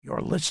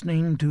You're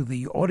listening to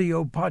the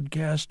audio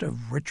podcast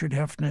of Richard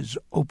Hefner's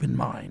Open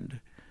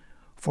Mind.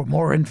 For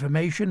more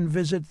information,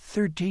 visit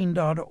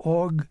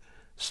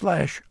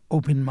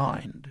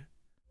 13.org/openmind.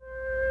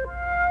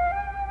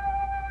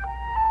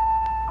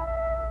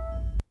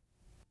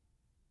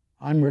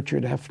 I'm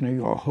Richard Hefner,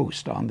 your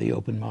host on The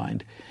Open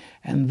Mind,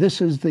 and this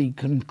is the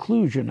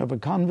conclusion of a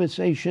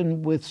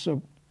conversation with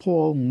Sir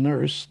Paul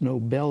Nurse,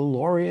 Nobel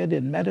laureate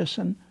in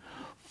medicine,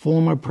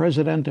 former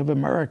president of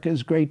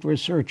America's great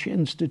research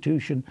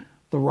institution,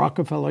 the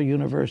Rockefeller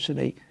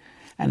University,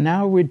 and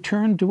now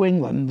returned to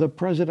England, the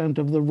president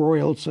of the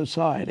Royal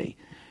Society,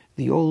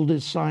 the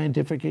oldest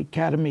scientific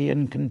academy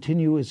in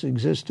continuous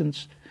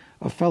existence,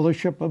 a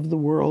fellowship of the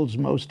world's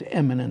most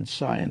eminent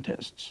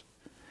scientists.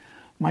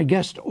 My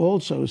guest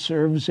also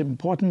serves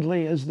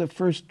importantly as the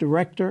first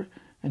director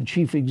and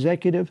chief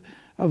executive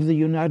of the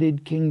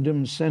United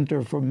Kingdom's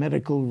Centre for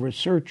Medical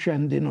Research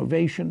and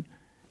Innovation,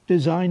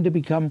 designed to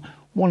become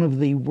one of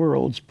the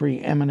world's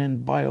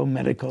preeminent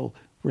biomedical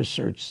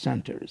research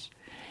centers.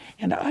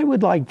 And I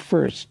would like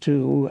first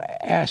to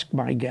ask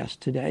my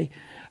guest today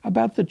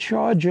about the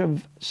charge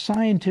of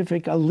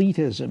scientific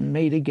elitism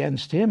made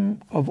against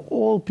him, of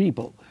all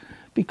people,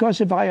 because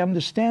if I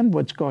understand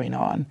what's going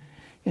on,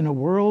 in a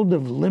world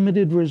of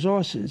limited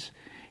resources,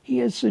 he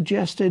has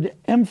suggested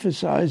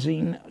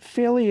emphasizing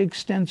fairly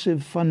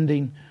extensive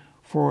funding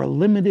for a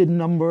limited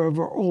number of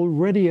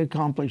already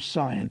accomplished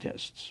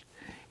scientists.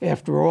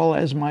 After all,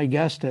 as my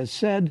guest has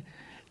said,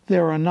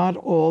 there are not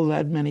all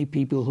that many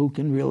people who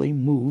can really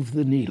move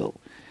the needle.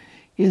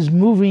 Is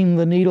moving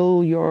the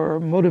needle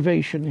your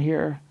motivation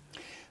here?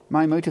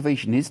 My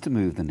motivation is to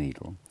move the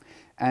needle.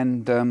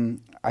 And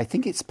I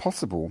think it's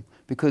possible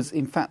because,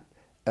 in fact,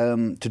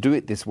 to do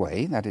it this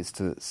way, that is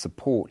to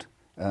support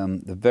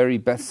the very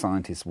best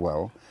scientists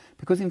well,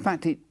 because, in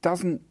fact, it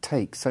doesn't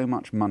take so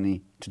much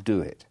money to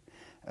do it.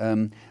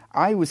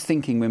 I was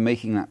thinking when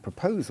making that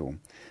proposal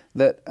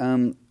that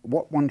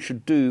what one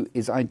should do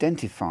is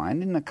identify,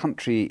 and in a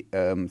country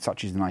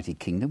such as the United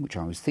Kingdom, which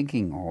I was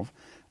thinking of,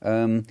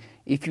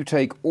 if you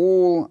take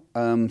all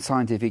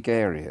scientific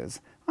areas,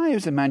 I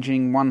was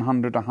imagining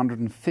 100,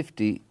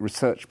 150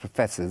 research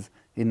professors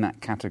in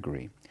that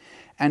category.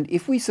 And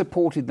if we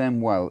supported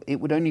them well, it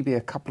would only be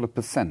a couple of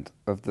 %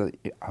 of the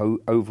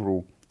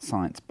overall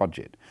science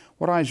budget.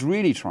 What I was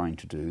really trying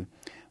to do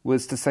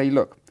was to say,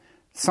 look,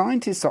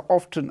 scientists are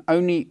often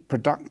only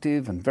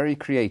productive and very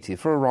creative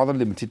for a rather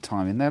limited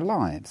time in their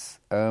lives,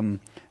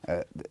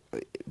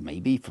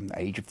 maybe from the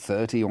age of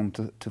 30 on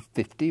to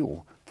 50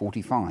 or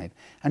 45.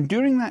 And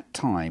during that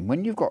time,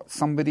 when you've got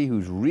somebody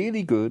who's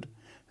really good,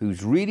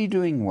 who's really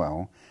doing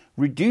well,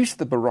 reduce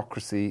the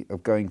bureaucracy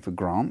of going for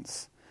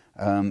grants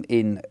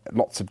in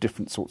lots of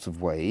different sorts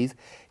of ways,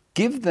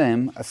 give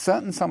them a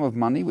certain sum of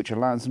money which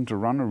allows them to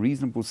run a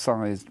reasonable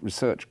sized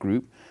research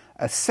group,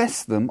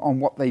 assess them on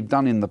what they've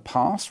done in the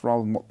past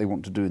rather than what they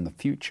want to do in the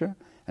future.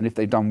 And if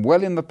they've done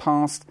well in the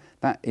past,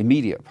 that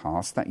immediate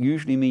past, that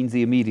usually means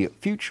the immediate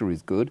future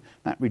is good.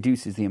 That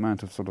reduces the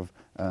amount of sort of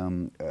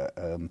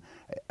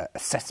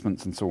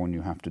assessments and so on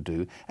you have to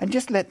do. And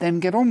just let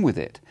them get on with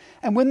it.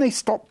 And when they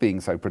stop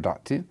being so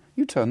productive,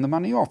 you turn the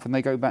money off and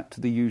they go back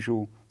to the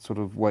usual sort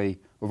of way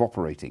of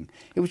operating.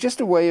 It was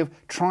just a way of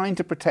trying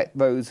to protect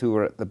those who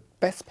are at the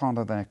best part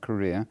of their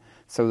career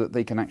so that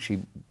they can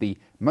actually be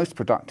most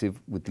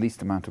productive with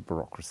least amount of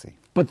bureaucracy.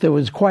 But there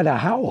was quite a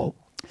howl.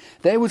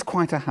 There was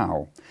quite a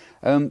howl.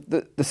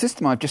 The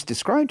system I've just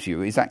described to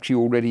you is actually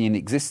already in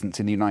existence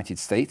in the United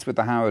States with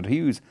the Howard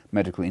Hughes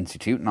Medical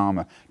Institute, and I'm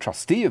a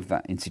trustee of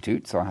that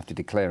institute, so I have to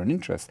declare an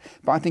interest.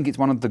 But I think it's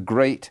one of the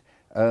great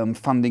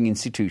funding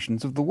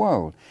institutions of the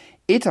world.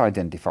 It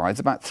identifies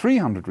about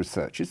 300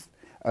 researchers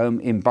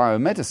in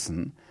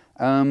biomedicine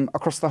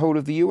across the whole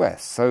of the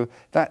US. So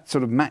that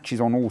sort of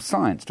matches on all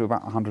science to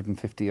about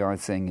 150, I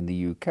was saying, in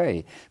the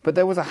UK. But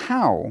there was a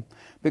howl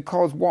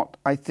because what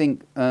I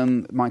think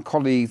my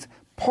colleagues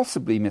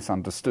possibly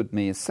misunderstood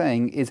me as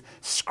saying is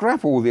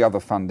scrap all the other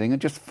funding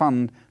and just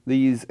fund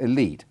these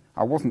elite.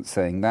 I wasn't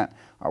saying that.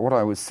 What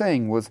I was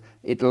saying was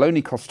it'll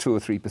only cost 2 or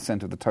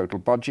 3% of the total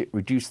budget,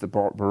 reduce the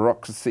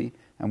bureaucracy,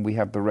 and we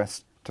have the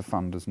rest to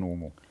fund as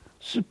normal.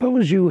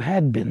 Suppose you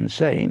had been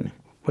saying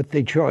what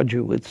they charge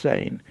you with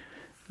saying.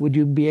 Would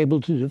you be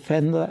able to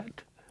defend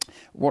that?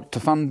 What, to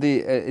fund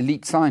the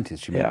elite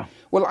scientists, you mean? Yeah.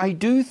 Well, I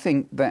do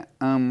think that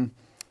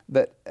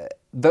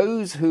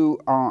those who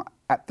are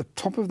at the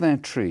top of their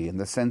tree, in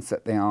the sense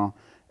that they are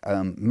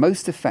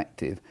most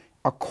effective,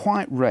 are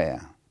quite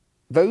rare.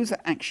 Those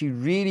that actually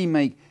really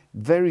make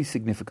very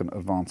significant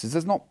advances,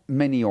 there's not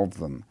many of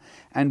them.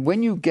 And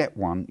when you get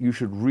one, you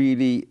should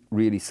really,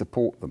 really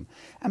support them.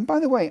 And by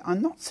the way,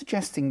 I'm not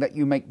suggesting that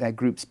you make their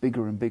groups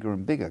bigger and bigger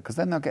and bigger, because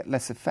then they'll get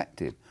less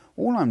effective.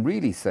 All I'm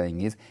really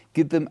saying is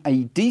give them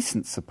a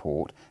decent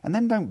support and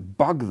then don't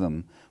bug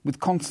them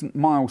with constant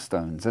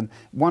milestones and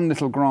one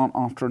little grant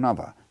after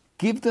another.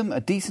 Give them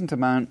a decent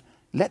amount,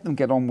 let them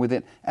get on with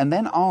it, and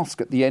then ask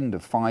at the end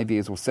of 5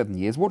 years or 7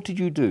 years, what did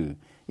you do?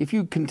 If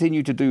you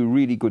continue to do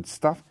really good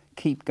stuff,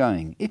 keep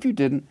going. If you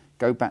didn't,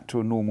 go back to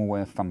a normal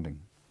way of funding.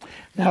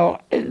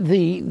 Now,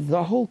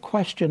 the whole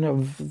question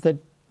of that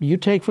you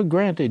take for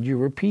granted, you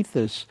repeat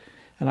this,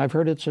 and I've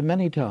heard it so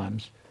many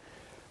times,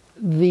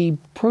 the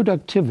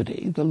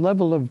productivity, the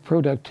level of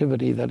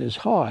productivity that is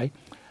high,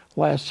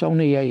 lasts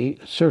only a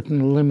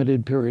certain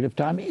limited period of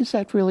time. Is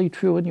that really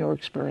true in your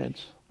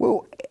experience?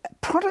 Well,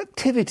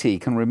 productivity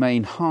can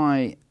remain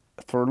high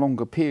for a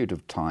longer period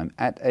of time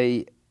at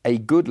a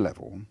good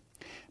level,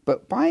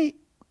 but by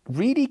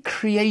really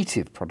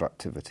creative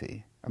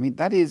productivity, I mean,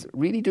 that is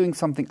really doing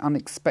something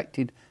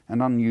unexpected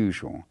and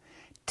unusual,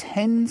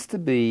 tends to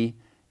be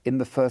in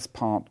the first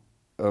part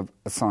of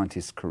a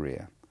scientist's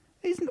career.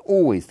 It isn't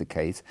always the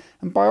case,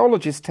 and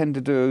biologists tend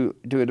to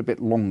do it a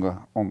bit longer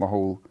on the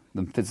whole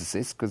than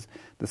physicists, because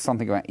there's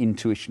something about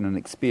intuition and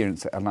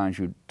experience that allows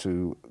you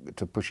to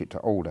push it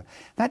to older.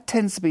 That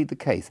tends to be the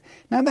case.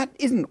 Now, that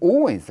isn't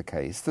always the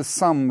case. There's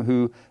some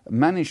who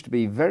manage to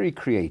be very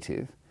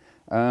creative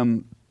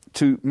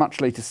to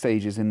much later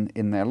stages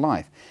in their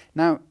life.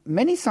 Now,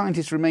 many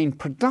scientists remain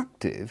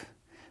productive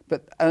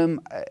but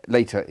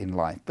later in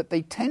life, but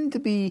they tend to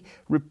be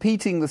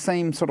repeating the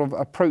same sort of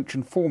approach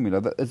and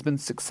formula that has been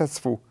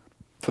successful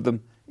for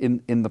them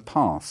in the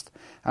past.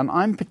 And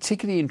I'm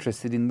particularly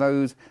interested in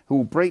those who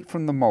will break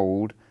from the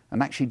mould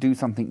and actually do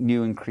something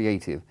new and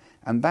creative.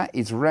 And that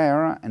is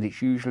rarer, and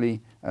it's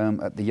usually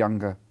at the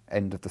younger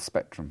end of the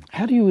spectrum.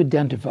 How do you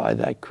identify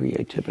that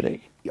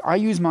creativity? I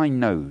use my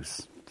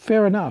nose.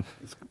 Fair enough.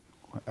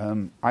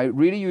 I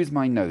really use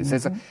my nose.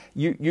 Mm-hmm.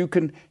 You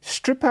can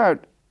strip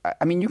out,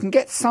 I mean, you can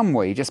get some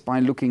way just by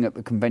looking at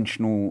the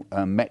conventional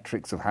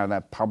metrics of how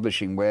they're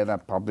publishing, where they're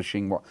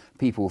publishing, what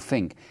people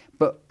think.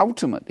 But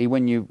ultimately,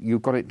 when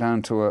you've got it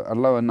down to a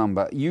lower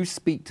number, you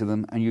speak to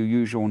them and you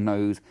use your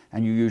nose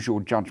and you use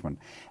your judgment.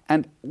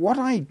 And what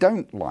I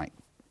don't like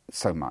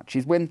so much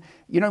is when,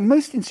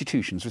 most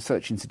institutions,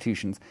 research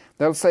institutions,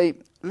 they'll say,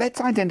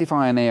 let's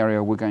identify an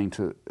area we're going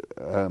to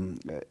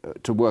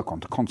work on,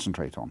 to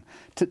concentrate on.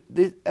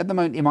 At the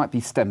moment, it might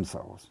be stem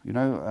cells,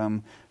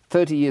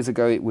 30 years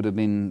ago, it would have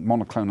been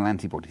monoclonal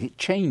antibodies. It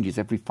changes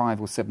every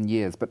 5 or 7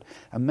 years, but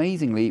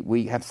amazingly,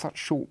 we have such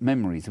short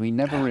memories. We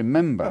never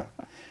remember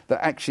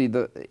that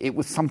actually it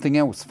was something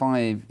else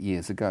 5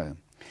 years ago.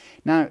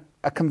 Now,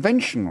 a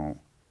conventional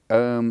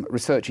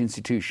research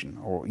institution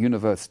or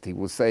university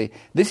will say,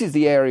 this is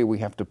the area we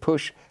have to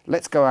push,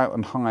 let's go out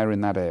and hire in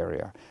that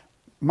area.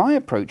 My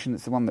approach, and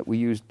it's the one that we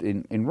used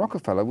in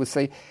Rockefeller, was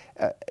say,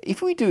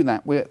 if we do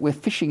that, we're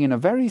fishing in a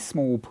very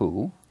small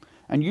pool.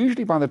 And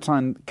usually by the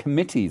time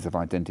committees have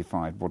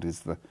identified what is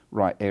the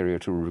right area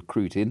to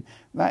recruit in,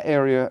 that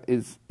area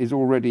is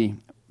already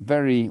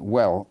very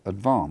well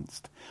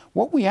advanced.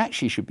 What we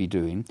actually should be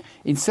doing,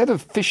 instead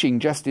of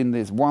fishing just in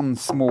this one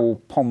small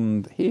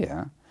pond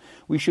here,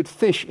 we should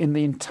fish in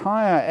the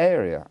entire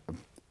area,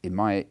 in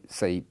my,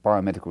 say,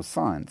 biomedical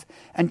science,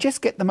 and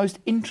just get the most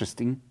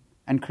interesting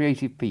and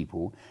creative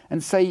people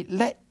and say,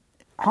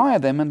 hire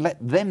them and let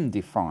them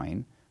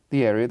define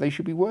the area they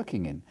should be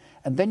working in.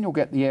 And then you'll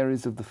get the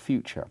areas of the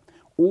future.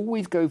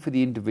 Always go for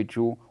the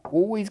individual,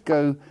 always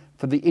go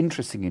for the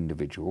interesting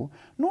individual.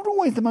 Not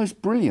always the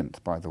most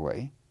brilliant, by the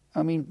way.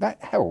 I mean,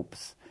 that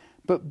helps.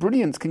 But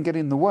brilliance can get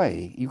in the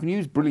way. You can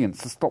use brilliance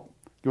to stop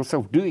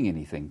yourself doing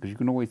anything, because you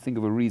can always think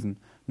of a reason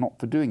not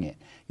for doing it.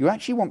 You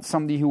actually want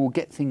somebody who will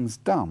get things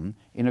done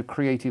in a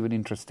creative and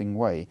interesting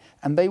way,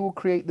 and they will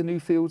create the new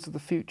fields of the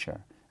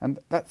future. And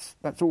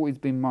that's always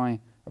been my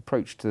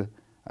approach to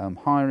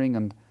hiring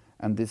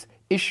and this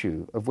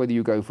issue of whether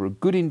you go for a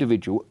good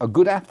individual, a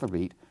good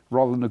athlete,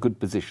 rather than a good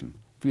position.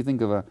 If you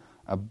think of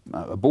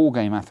a ball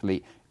game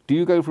athlete, do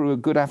you go for a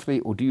good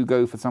athlete or do you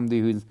go for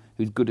somebody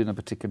who's good in a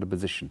particular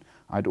position?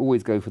 I'd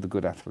always go for the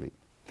good athlete.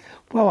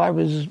 Well, I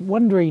was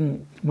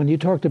wondering, when you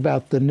talked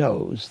about the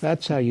nose,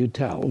 that's how you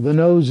tell. The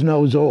nose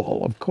knows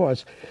all, of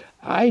course.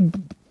 I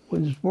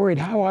was worried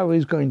how I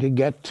was going to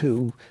get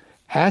to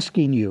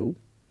asking you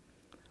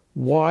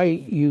why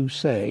you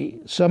say,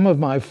 some of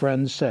my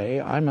friends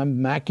say, I'm a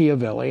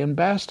Machiavellian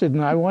bastard,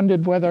 and I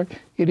wondered whether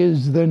it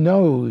is the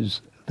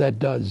nose that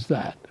does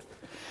that.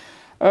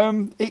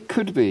 It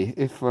could be.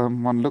 If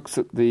one looks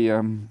at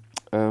the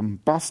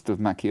bust of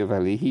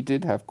Machiavelli, he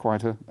did have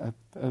quite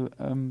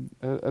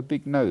a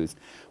big nose.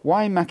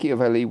 Why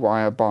Machiavelli?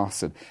 Why a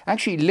bastard?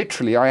 Actually,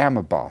 literally, I am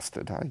a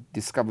bastard. I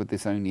discovered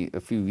this only a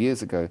few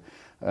years ago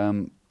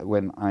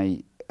when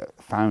I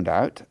found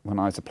out when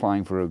I was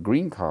applying for a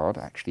green card,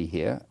 actually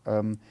here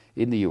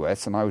in the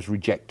US, and I was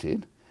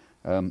rejected,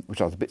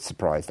 which I was a bit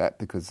surprised at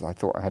because I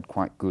thought I had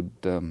quite good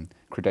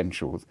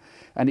credentials.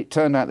 And it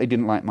turned out they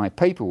didn't like my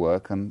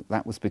paperwork, and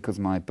that was because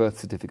my birth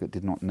certificate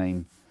did not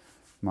name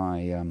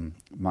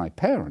my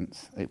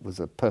parents. It was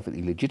a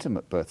perfectly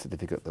legitimate birth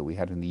certificate that we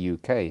had in the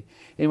UK.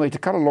 Anyway, to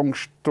cut a long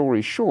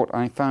story short,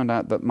 I found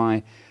out that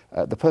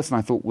the person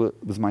I thought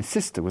was my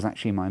sister was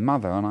actually my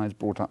mother, and I was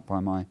brought up by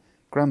my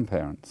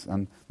grandparents,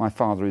 and my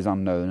father is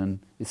unknown and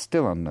is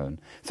still unknown.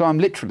 So I'm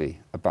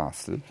literally a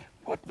bastard.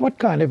 What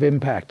kind of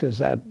impact has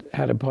that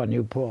had upon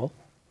you, Paul?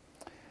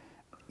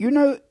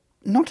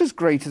 Not as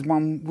great as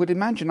one would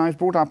imagine. I was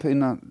brought up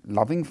in a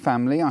loving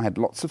family. I had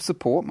lots of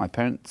support. My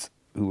parents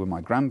who were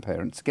my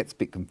grandparents, it gets a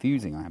bit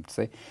confusing, I have to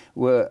say,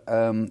 were,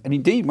 and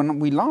indeed, when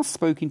we last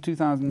spoke in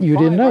 2005, you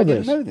didn't know I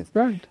this. didn't know this.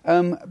 Right.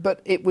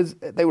 But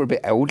they were a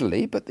bit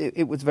elderly, but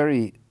it was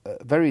very,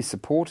 very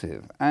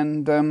supportive.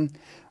 And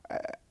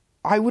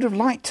I would have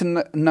liked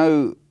to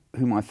know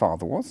who my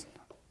father was,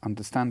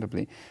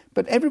 understandably,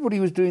 but everybody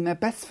was doing their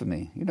best for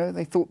me. You know,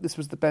 they thought this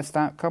was the best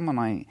outcome, and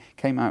I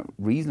came out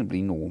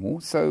reasonably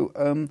normal. So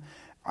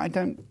I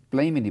don't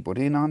blame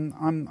anybody, and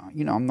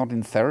I'm not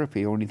in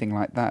therapy or anything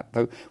like that.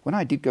 Though when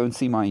I did go and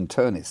see my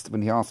internist,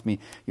 when he asked me,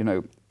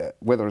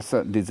 whether a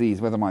certain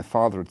disease, whether my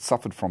father had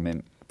suffered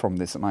from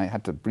this, and I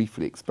had to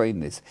briefly explain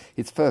this.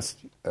 His first,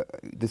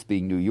 this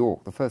being New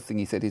York, the first thing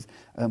he said is,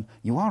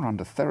 "You are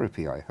under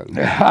therapy, I hope."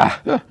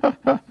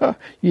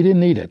 You didn't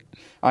need it.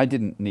 I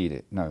didn't need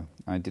it. No,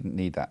 I didn't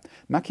need that.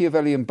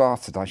 Machiavellian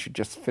bastard. I should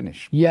just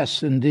finish.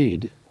 Yes,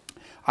 indeed.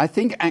 I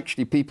think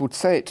actually people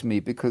say it to me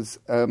because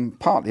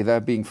partly they're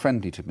being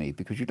friendly to me,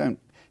 because you don't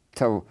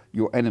tell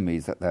your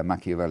enemies that they're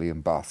Machiavellian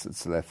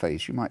bastards to their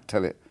face. You might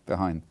tell it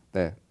behind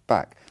their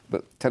back,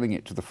 but telling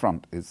it to the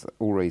front is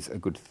always a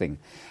good thing.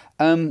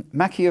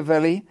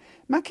 Machiavelli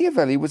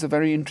was a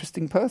very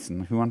interesting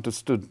person who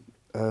understood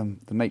the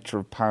nature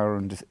of power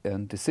and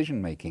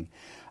decision-making.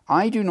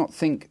 I do not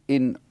think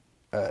in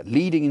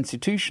leading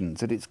institutions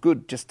that it's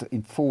good just to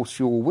enforce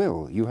your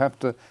will. You have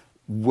to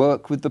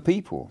work with the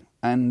people.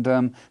 And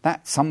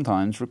that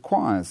sometimes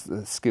requires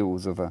the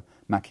skills of a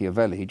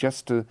Machiavelli,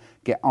 just to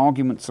get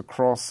arguments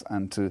across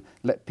and to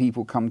let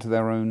people come to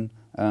their own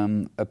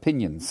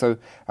opinions. So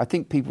I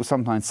think people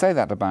sometimes say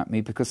that about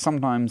me, because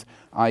sometimes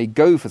I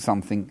go for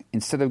something,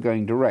 instead of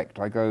going direct,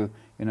 I go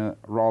in a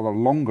rather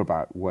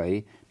longabout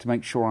way to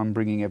make sure I'm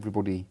bringing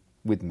everybody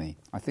with me.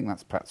 I think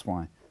that's perhaps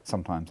why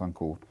sometimes I'm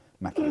called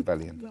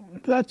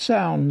Machiavellian. That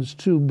sounds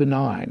too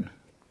benign.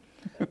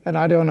 And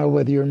I don't know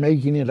whether you're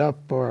making it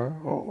up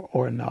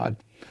or not.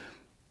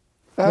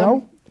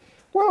 No?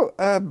 Well,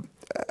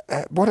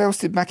 what else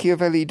did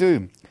Machiavelli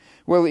do?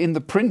 Well, in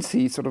The Prince,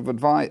 he sort of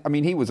advised... I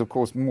mean, he was, of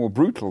course, more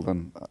brutal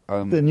than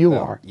you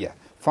are. Yeah,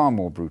 far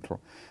more brutal.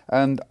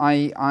 And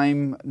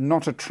I'm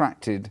not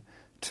attracted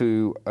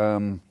to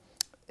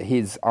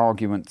his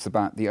arguments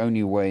about the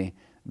only way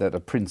that a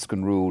prince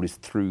can rule is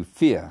through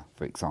fear,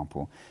 for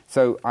example.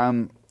 So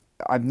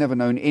I've never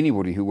known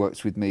anybody who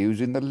works with me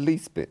who's in the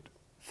least bit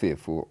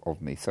fearful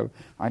of me. So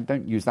I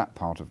don't use that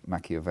part of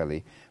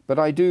Machiavelli. But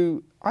I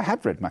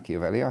have read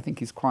Machiavelli. I think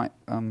he's quite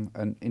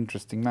an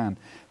interesting man.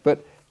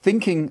 But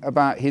thinking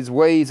about his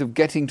ways of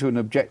getting to an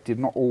objective,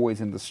 not always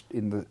in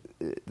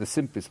the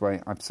simplest way,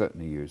 I've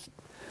certainly used.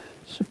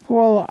 So,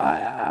 Paul,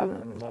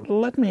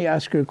 let me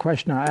ask you a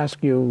question. I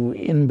ask you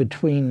in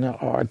between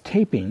our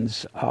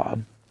tapings,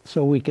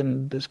 so we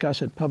can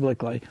discuss it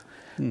publicly.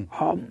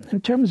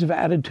 In terms of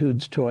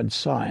attitudes towards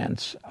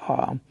science,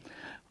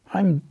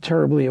 I'm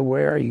terribly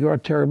aware, you're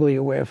terribly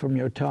aware from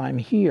your time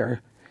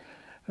here,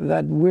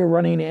 that we're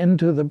running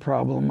into the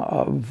problem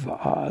of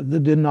the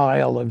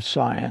denial of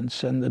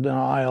science and the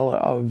denial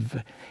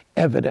of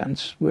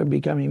evidence. We're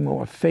becoming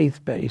more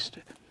faith-based.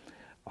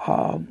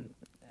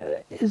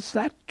 Is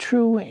that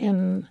true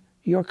in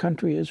your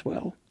country as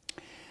well?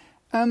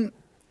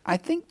 I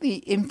think the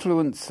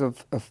influence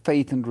of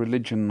faith and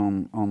religion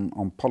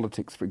on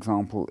politics, for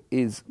example,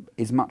 is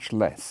much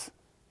less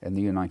in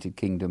the United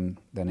Kingdom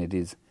than it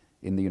is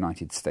in the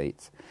United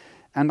States.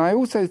 And I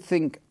also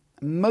think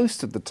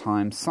most of the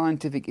time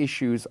scientific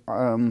issues,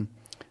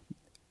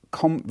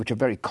 which are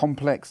very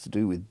complex, to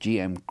do with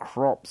GM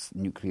crops,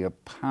 nuclear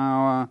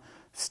power,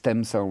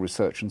 stem cell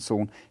research and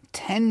so on,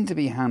 tend to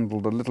be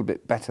handled a little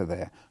bit better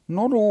there.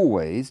 Not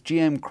always.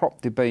 GM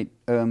crop debate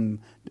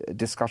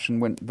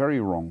discussion went very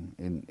wrong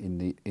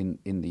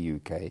in the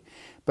UK.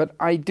 But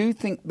I do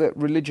think that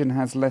religion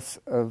has less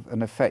of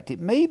an effect. It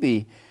may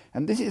be,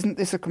 and isn't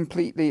this a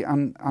completely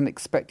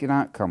unexpected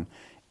outcome?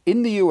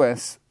 In the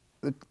US,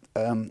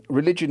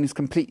 religion is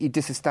completely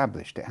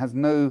disestablished. It has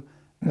no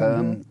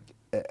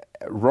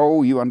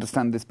role, you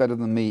understand this better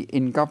than me,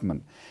 in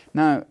government.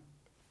 Now,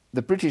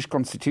 the British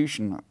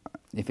Constitution,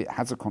 if it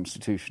has a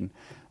constitution,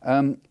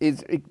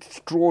 is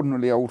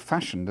extraordinarily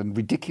old-fashioned and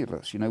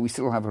ridiculous. You know, we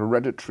still have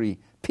hereditary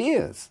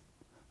peers,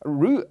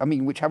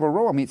 which have a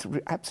role. I mean, it's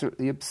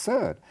absolutely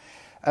absurd.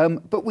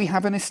 But we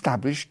have an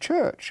established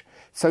church.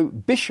 So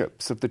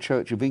bishops of the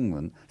Church of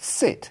England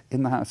sit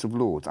in the House of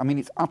Lords. I mean,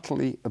 it's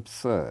utterly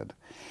absurd.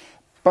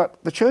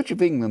 But the Church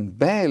of England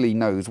barely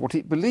knows what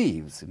it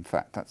believes. In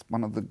fact, that's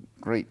one of the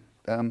great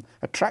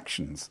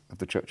attractions of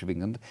the Church of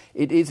England.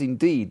 It is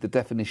indeed the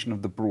definition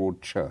of the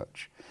broad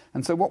church.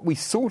 And so what we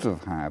sort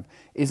of have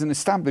is an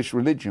established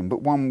religion,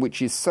 but one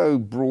which is so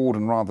broad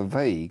and rather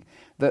vague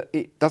that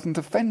it doesn't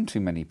offend too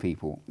many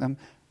people.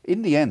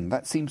 In the end,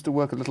 that seems to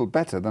work a little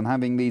better than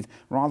having these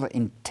rather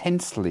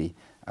intensely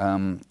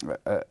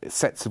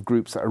sets of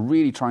groups that are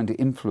really trying to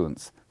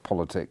influence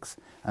politics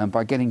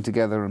by getting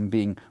together and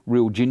being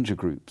real ginger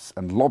groups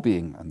and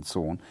lobbying and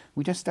so on.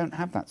 We just don't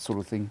have that sort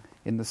of thing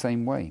in the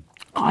same way.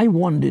 I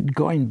wondered,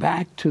 going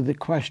back to the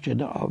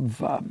question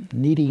of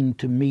needing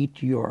to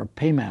meet your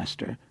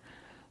paymaster,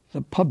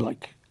 the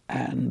public,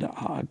 and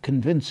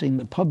convincing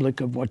the public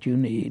of what you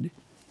need.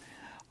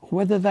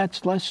 Whether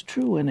that's less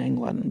true in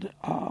England,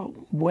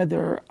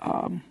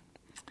 I'm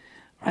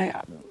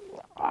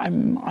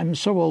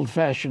so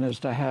old-fashioned as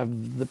to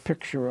have the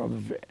picture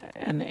of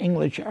an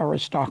English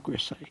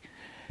aristocracy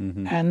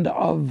and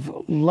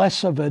of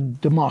less of a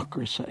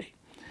democracy,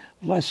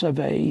 less of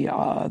a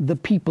the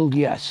people,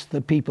 yes,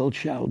 the people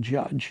shall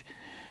judge.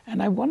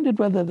 And I wondered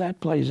whether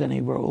that plays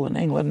any role in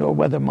England or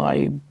whether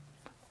my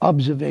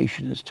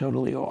observation is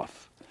totally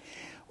off.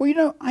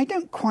 Well, I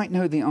don't quite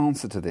know the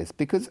answer to this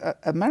because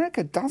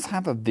America does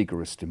have a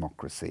vigorous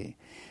democracy,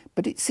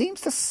 but it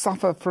seems to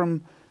suffer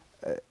from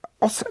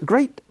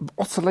great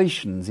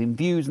oscillations in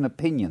views and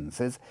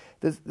opinions.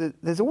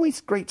 There's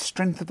always great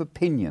strength of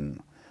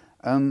opinion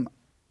on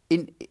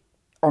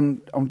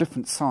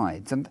different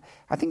sides, and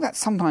I think that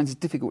sometimes is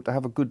difficult to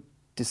have a good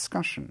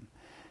discussion.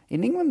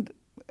 In England,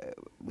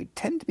 we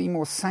tend to be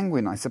more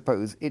sanguine, I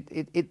suppose.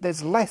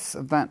 There's less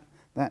of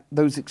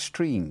those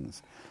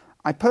extremes.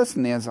 I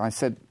personally, as I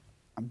said,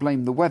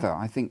 blame the weather.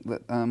 I think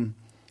that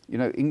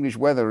English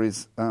weather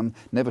is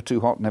never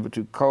too hot, never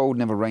too cold,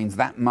 never rains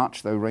that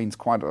much, though rains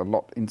quite a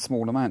lot in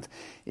small amounts.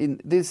 In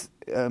this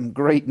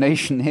great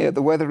nation here,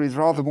 the weather is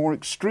rather more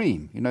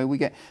extreme. We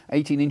get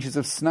 18 inches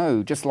of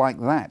snow just like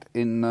that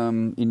in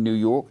New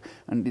York,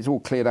 and it's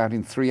all cleared out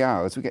in 3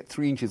 hours. We get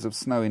 3 inches of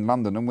snow in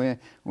London, and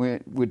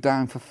we're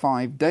down for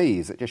 5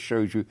 days. It just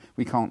shows you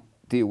we can't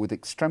deal with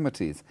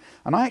extremities.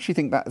 And I actually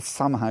think that has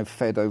somehow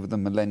fed over the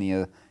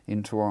millennia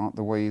into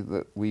the way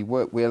that we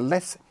work. We're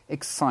less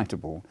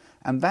excitable,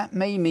 and that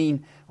may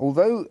mean,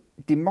 although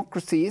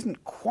democracy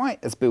isn't quite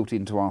as built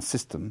into our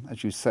system,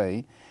 as you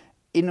say,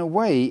 in a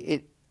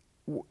way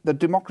the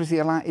democracy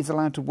is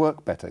allowed to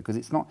work better because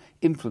it's not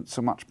influenced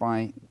so much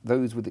by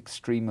those with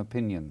extreme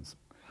opinions.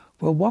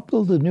 Well, what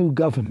will the new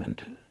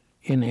government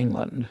in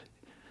England,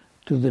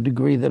 to the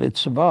degree that it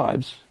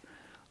survives,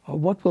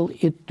 what will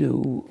it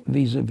do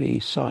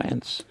vis-a-vis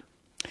science?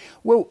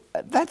 Well,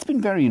 that's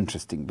been very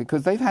interesting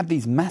because they've had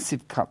these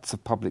massive cuts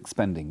of public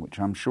spending, which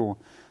I'm sure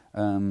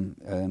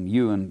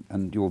you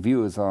and your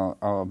viewers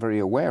are very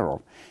aware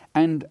of.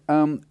 And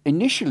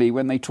initially,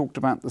 when they talked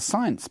about the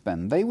science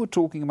spend, they were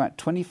talking about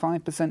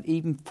 25%,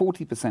 even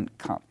 40%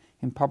 cut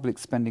in public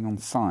spending on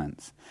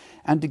science.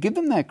 And to give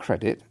them their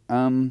credit,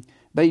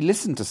 they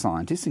listened to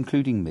scientists,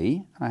 including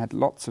me. I had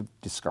lots of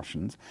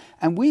discussions.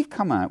 And we've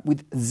come out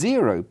with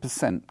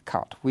 0%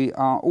 cut. We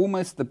are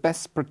almost the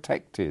best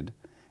protected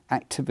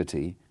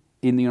activity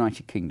in the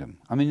United Kingdom.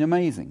 I mean,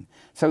 amazing.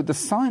 So the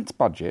science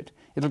budget,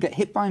 it'll get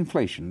hit by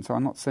inflation, so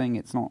I'm not saying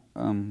it's not,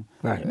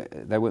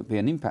 there won't be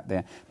an impact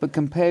there, but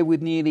compared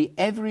with nearly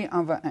every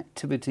other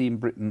activity in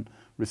Britain,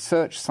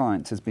 research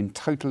science has been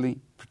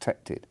totally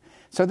protected.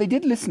 So they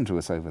did listen to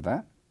us over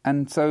that,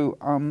 and so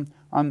I'm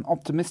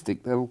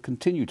optimistic they'll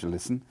continue to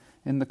listen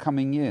in the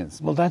coming years.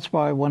 Well, that's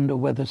why I wonder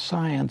whether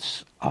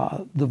science,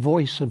 the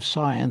voice of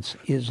science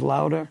is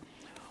louder,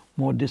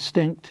 more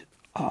distinct,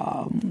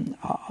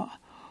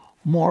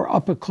 more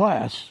upper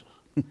class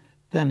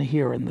than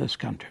here in this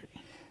country.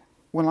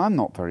 Well, I'm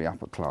not very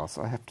upper class,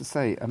 I have to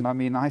say, and I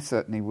mean, I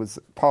certainly was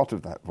part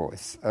of that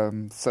voice.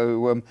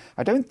 So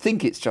I don't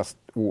think it's just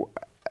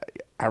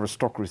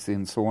aristocracy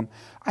and so on.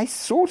 I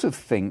sort of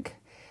think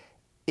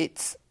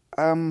it's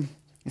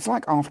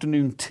like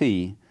afternoon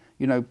tea.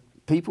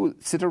 People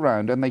sit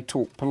around and they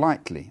talk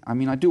politely. I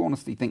mean, I do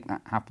honestly think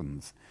that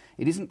happens.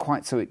 It isn't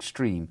quite so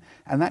extreme,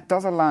 and that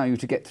does allow you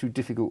to get through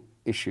difficult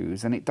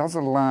issues, and it does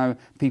allow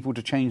people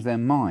to change their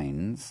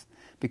minds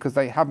because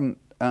they haven't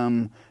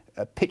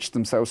pitched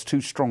themselves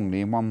too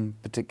strongly in one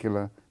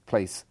particular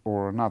place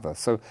or another.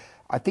 So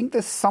I think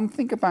there's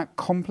something about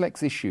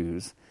complex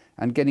issues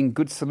and getting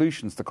good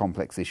solutions to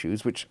complex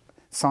issues, which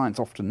science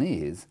often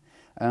is,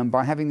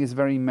 by having this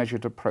very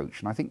measured approach.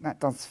 And I think that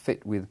does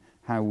fit with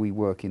how we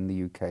work in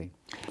the UK.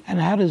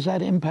 And how does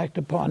that impact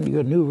upon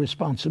your new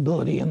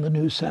responsibility in the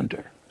new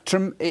centre?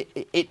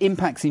 It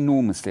impacts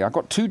enormously. I've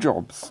got two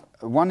jobs.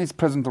 One is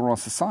President of the Royal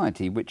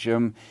Society, which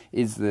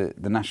is the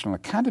National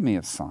Academy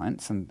of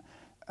Science, and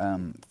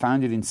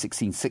founded in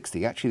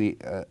 1660. Actually,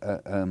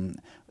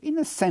 in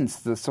a sense,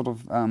 the sort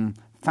of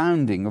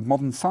founding of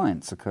modern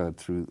science occurred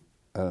through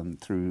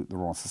the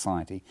Royal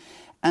Society.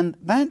 And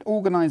that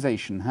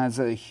organisation has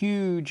a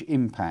huge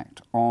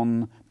impact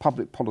on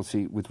public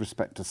policy with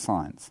respect to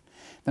science.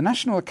 The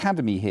National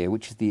Academy here,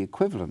 which is the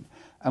equivalent,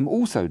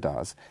 also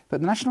does,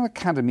 but the National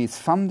Academy is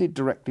funded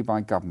directly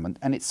by government,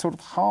 and it's sort of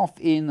half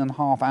in and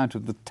half out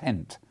of the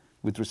tent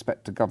with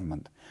respect to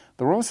government.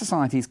 The Royal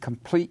Society is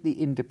completely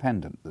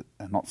independent.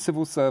 They're not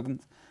civil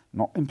servants,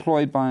 not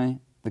employed by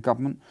the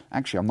government.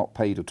 Actually, I'm not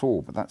paid at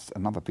all, but that's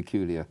another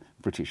peculiar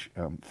British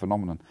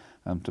phenomenon,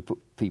 to put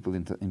people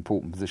into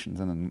important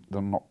positions and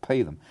then not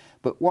pay them.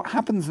 But what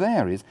happens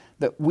there is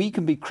that we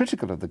can be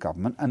critical of the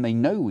government, and they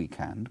know we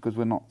can because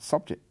we're not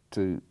subject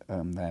to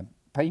their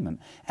payment,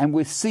 and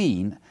we're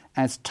seen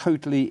as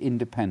totally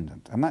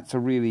independent. And that's a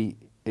really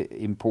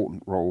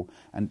important role,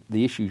 and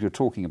the issues you're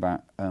talking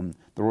about, the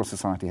Royal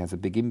Society has a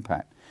big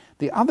impact.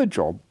 The other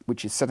job,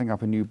 which is setting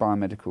up a new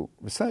biomedical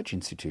research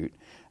institute,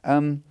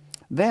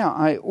 There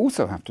I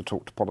also have to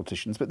talk to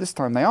politicians, but this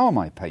time they are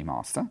my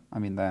paymaster. I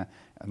mean, they're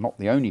not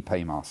the only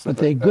paymaster. But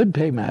they're good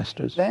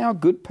paymasters. They are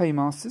good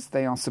paymasters.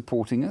 They are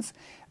supporting us.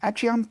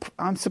 Actually,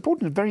 I'm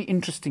supporting in a very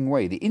interesting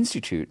way the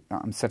institute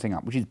that I'm setting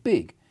up, which is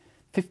big.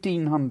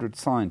 1,500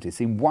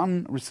 scientists in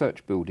one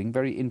research building,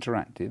 very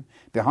interactive,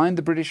 behind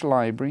the British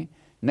Library,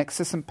 next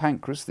to St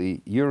Pancras,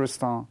 the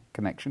Eurostar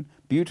connection,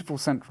 beautiful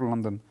central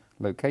London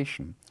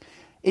location.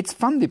 It's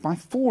funded by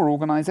 4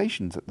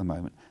 organisations at the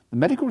moment. The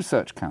Medical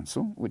Research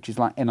Council, which is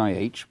like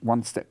NIH,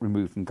 one step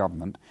removed from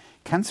government,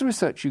 Cancer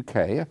Research UK,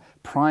 a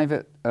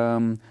private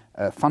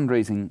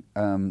fundraising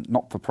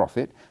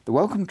not-for-profit, the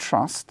Wellcome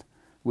Trust,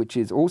 which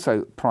is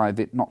also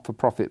private,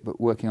 not-for-profit, but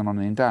working on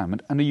an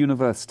endowment, and a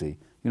university,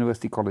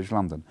 University College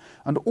London.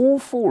 And all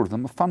 4 of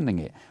them are funding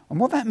it. And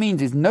what that means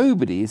is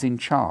nobody is in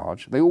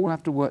charge. They all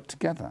have to work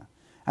together.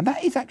 And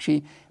that is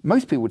actually,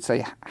 most people would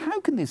say,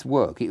 how can this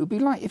work? It would be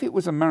like, if it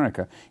was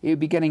America, it would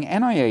be getting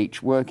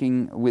NIH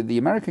working with the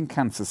American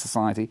Cancer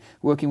Society,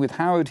 working with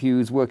Howard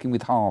Hughes, working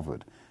with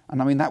Harvard.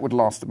 And I mean, that would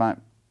last about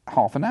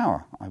half an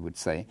hour, I would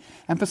say.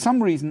 And for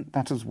some reason,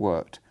 that has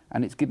worked.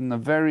 And it's given a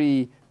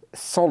very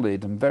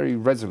solid and very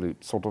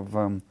resolute sort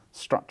of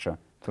structure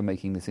for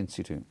making this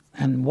institute.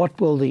 And what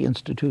will the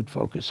institute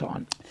focus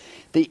on?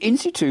 The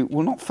institute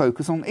will not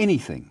focus on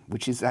anything,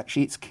 which is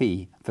actually its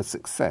key for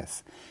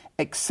success,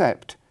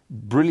 except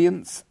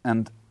brilliance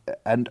and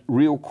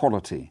real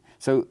quality.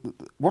 So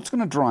what's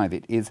going to drive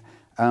it is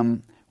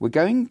we're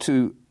going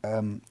to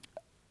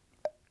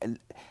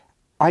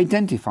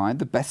identify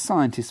the best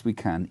scientists we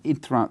can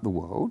throughout the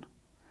world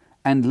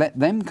and let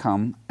them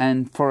come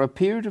and for a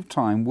period of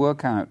time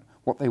work out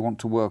what they want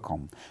to work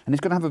on. And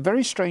it's going to have a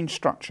very strange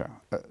structure,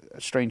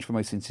 strange for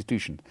most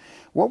institutions.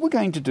 What we're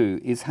going to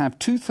do is have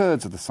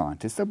 2/3 of the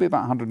scientists, there'll be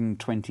about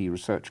 120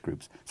 research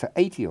groups, so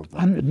 80 of them.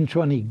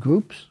 120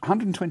 groups?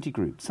 120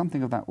 groups,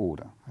 something of that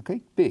order.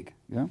 Okay, big.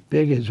 Yeah?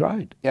 Big is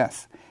right.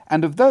 Yes.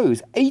 And of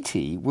those,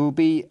 80 will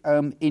be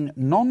in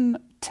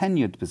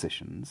non-tenured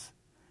positions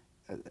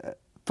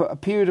for a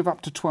period of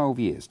up to 12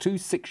 years, 2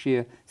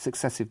 6-year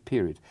successive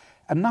periods.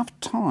 Enough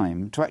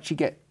time to actually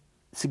get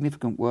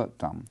significant work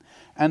done.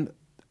 And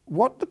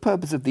what the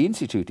purpose of the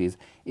institute is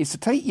to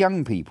take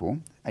young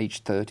people,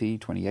 aged 30,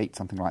 28,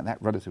 something like that,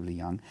 relatively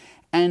young,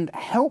 and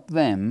help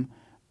them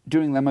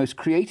during their most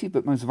creative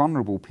but most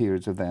vulnerable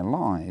periods of their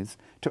lives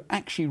to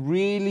actually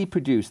really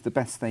produce the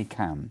best they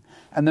can.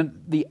 And then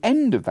at the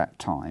end of that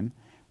time,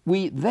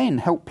 we then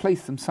help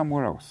place them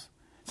somewhere else.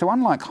 So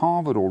unlike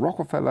Harvard or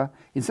Rockefeller,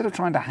 instead of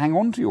trying to hang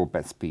on to your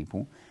best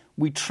people,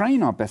 we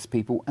train our best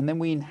people and then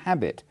we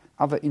inhabit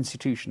other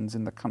institutions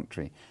in the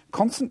country.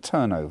 Constant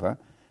turnover,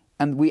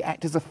 and we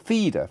act as a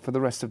feeder for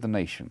the rest of the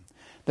nation.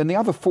 Then the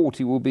other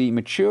 40 will be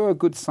mature,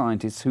 good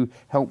scientists who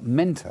help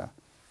mentor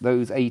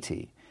those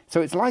 80.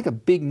 So it's like a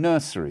big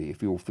nursery,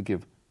 if you'll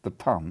forgive the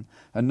pun,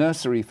 a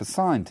nursery for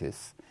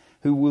scientists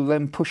who will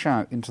then push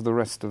out into the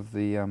rest of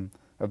the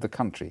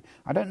country.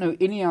 I don't know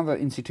any other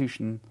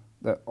institution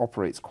that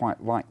operates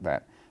quite like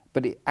that,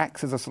 but it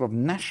acts as a sort of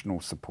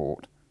national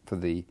support for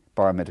the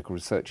biomedical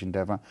research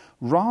endeavour,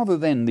 rather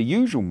than the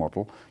usual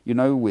model, you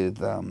know, with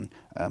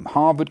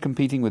Harvard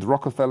competing with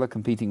Rockefeller,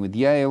 competing with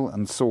Yale,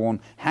 and so on,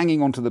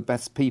 hanging on to the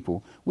best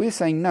people. We're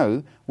saying,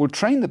 no, we'll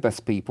train the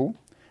best people,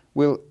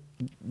 we'll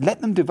let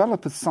them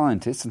develop as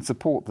scientists and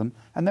support them,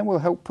 and then we'll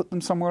help put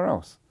them somewhere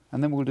else,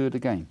 and then we'll do it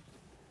again.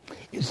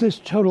 Is this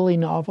totally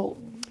novel?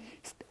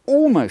 It's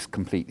almost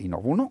completely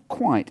novel, not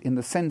quite, in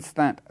the sense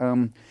that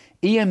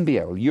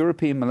EMBL,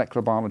 European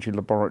Molecular Biology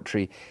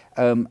Laboratory,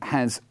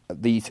 has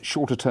these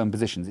shorter-term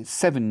positions. It's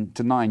 7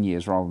 to 9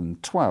 years rather than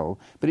 12,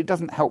 but it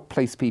doesn't help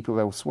place people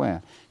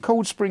elsewhere.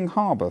 Cold Spring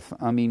Harbor,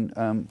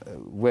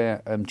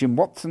 where Jim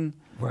Watson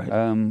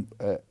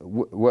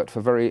worked for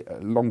a very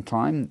long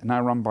time,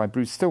 now run by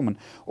Bruce Stillman,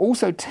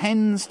 also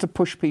tends to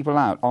push people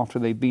out after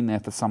they've been there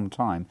for some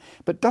time,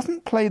 but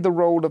doesn't play the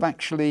role of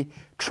actually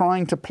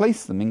trying to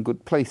place them in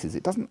good places.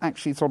 It doesn't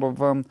actually sort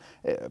of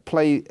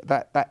play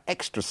that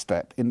extra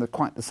step in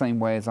quite the same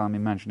way as I'm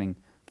imagining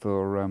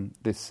for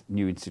this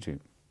new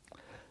institute.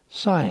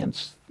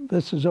 Science,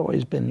 this has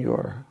always been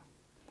your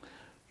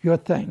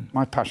thing.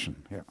 My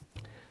passion, yeah.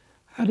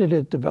 How did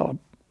it develop?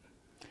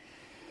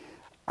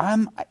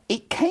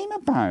 It came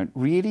about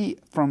really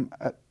from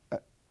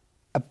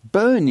a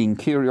burning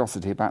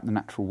curiosity about the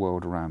natural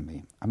world around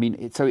me. I mean,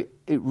 it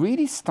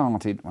really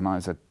started when I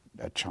was a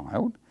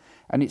child,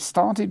 and it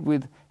started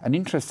with an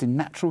interest in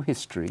natural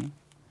history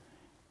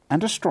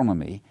and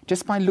astronomy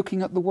just by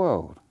looking at the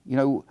world. You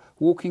know,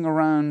 walking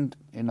around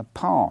in a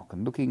park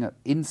and looking at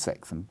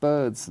insects and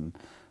birds and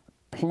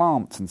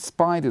plants and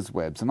spiders'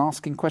 webs and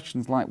asking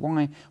questions like,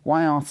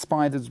 why are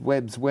spiders'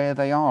 webs where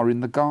they are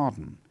in the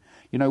garden?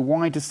 You know,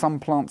 why do some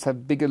plants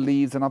have bigger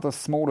leaves and others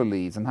smaller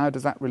leaves, and how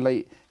does that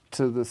relate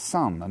to the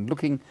sun? And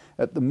looking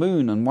at the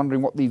moon and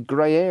wondering what these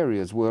grey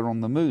areas were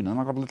on the moon. And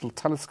I got a little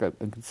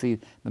telescope and could see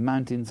the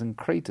mountains and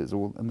craters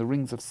and the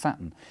rings of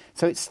Saturn.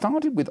 So it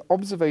started with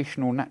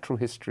observational natural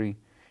history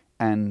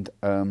and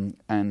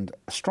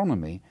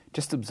astronomy,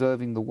 just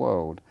observing the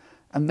world,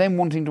 and then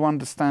wanting to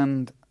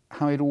understand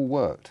how it all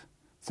worked.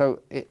 So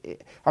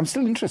I'm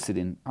still interested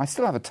in. I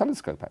still have a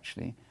telescope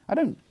actually. I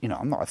don't,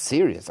 I'm not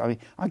serious. I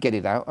get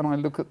it out and I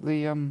look at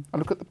the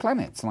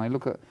planets and I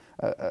look at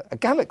a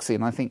galaxy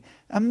and I think,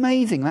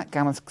 amazing, that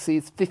galaxy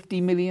is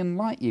 50 million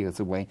light years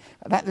away.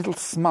 That little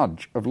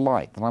smudge of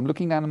light that I'm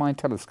looking down at my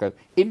telescope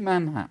in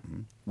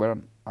Manhattan, where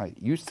I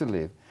used to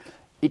live,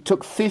 it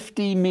took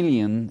 50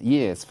 million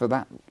years for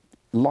that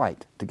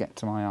light to get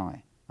to my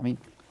eye. I mean,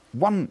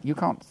 you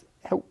can't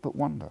help but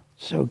wonder.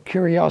 So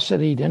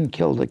curiosity didn't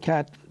kill the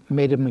cat,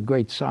 made him a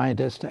great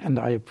scientist, and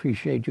I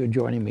appreciate you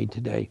joining me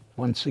today.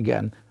 Once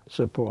again,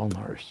 Sir Paul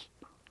Nurse.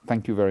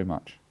 Thank you very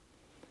much.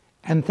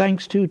 And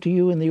thanks too to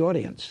you in the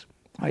audience.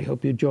 I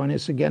hope you join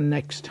us again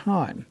next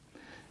time.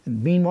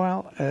 And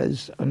meanwhile,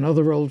 as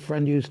another old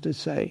friend used to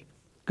say,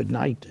 good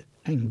night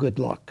and good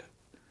luck.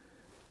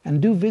 And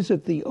do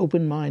visit the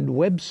Open Mind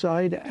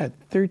website at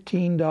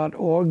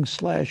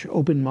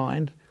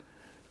 13.org/openmind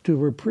to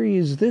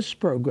reprise this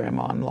program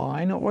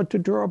online or to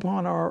draw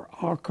upon our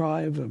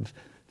archive of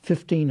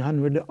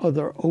 1,500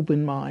 other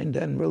Open Mind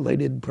and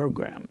related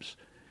programs.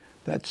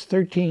 That's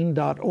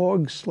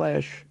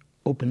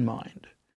 13.org/openmind.